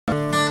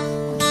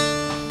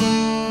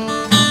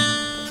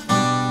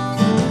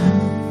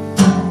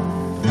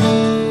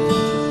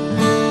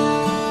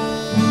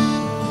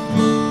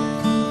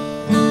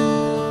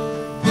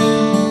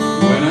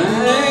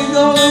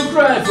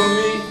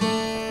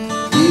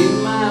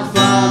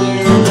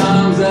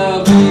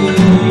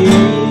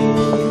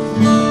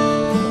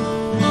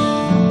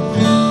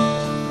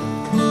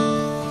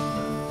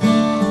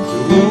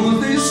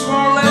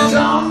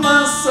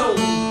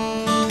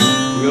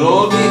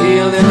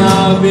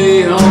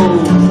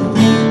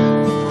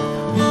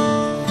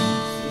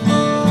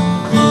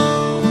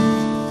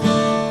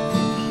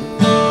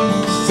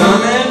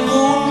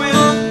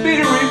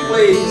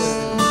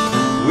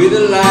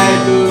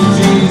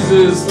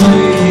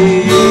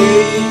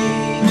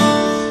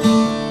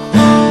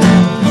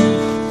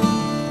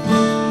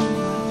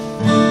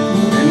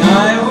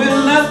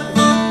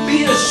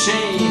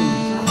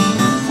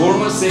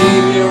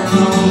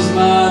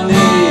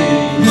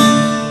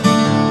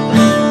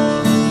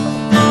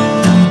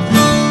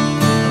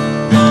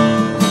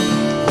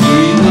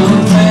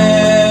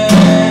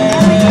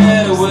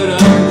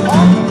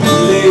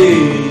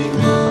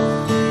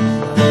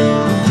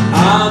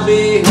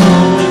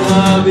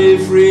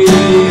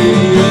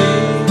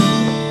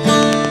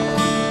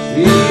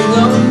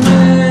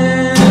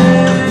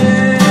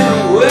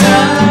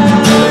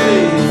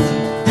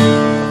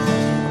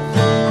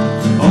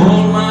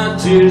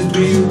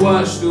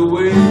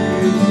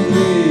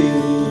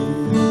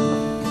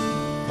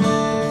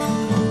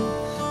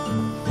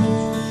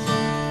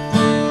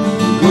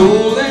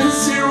gold and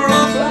silver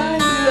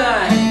blinded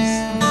eyes,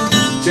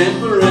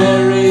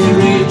 temporary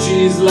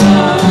riches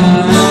lie.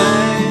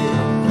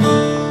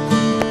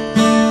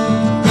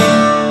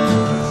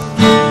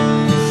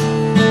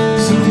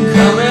 So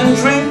come and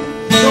drink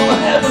from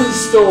heaven's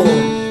store,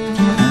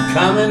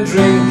 come and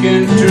drink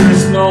and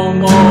thirst no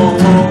more.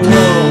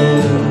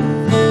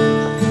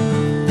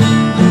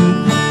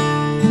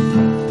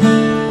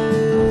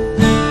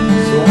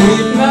 So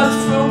weep not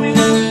for me,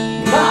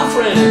 my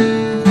friend,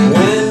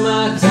 when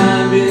my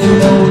time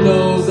below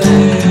those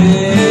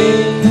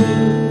ends.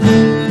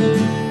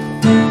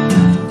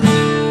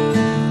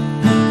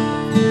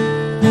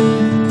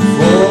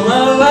 For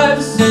my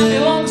life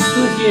belongs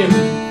to Him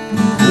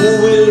who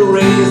will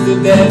raise the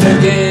dead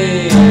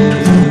again.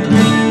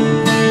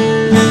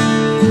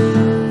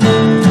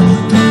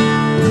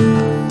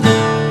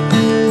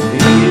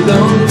 It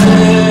don't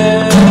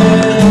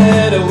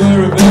matter where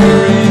you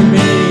bury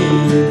me,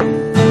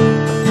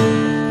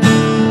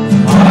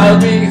 I'll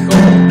be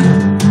home,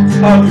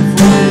 I'll be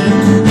free.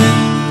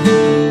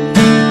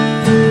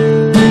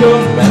 It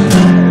don't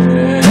matter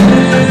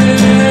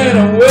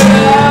where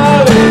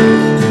I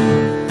live,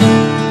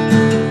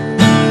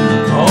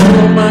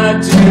 all my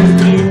tears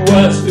be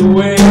washed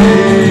away.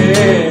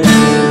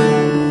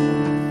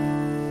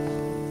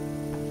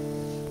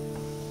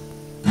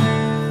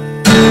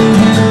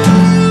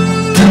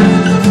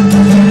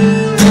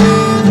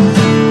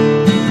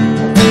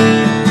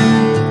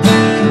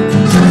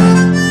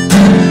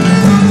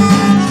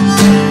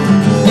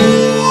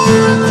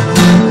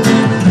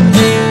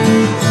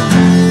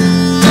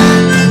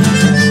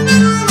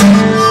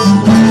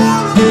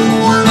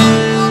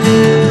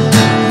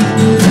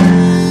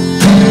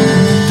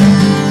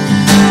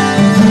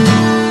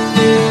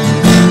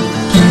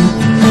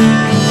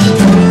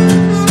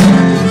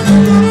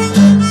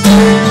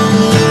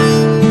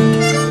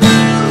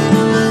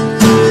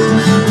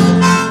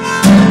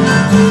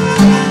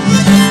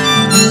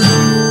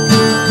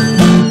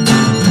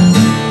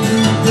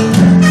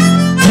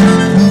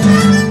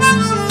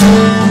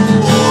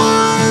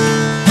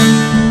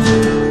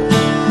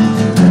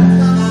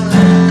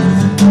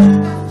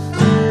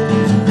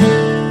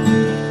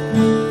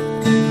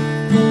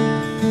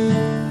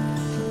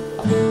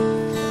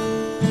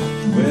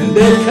 When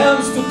death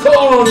comes to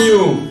call on you,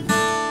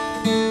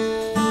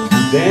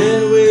 then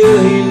will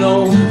He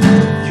know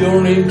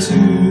your name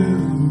too.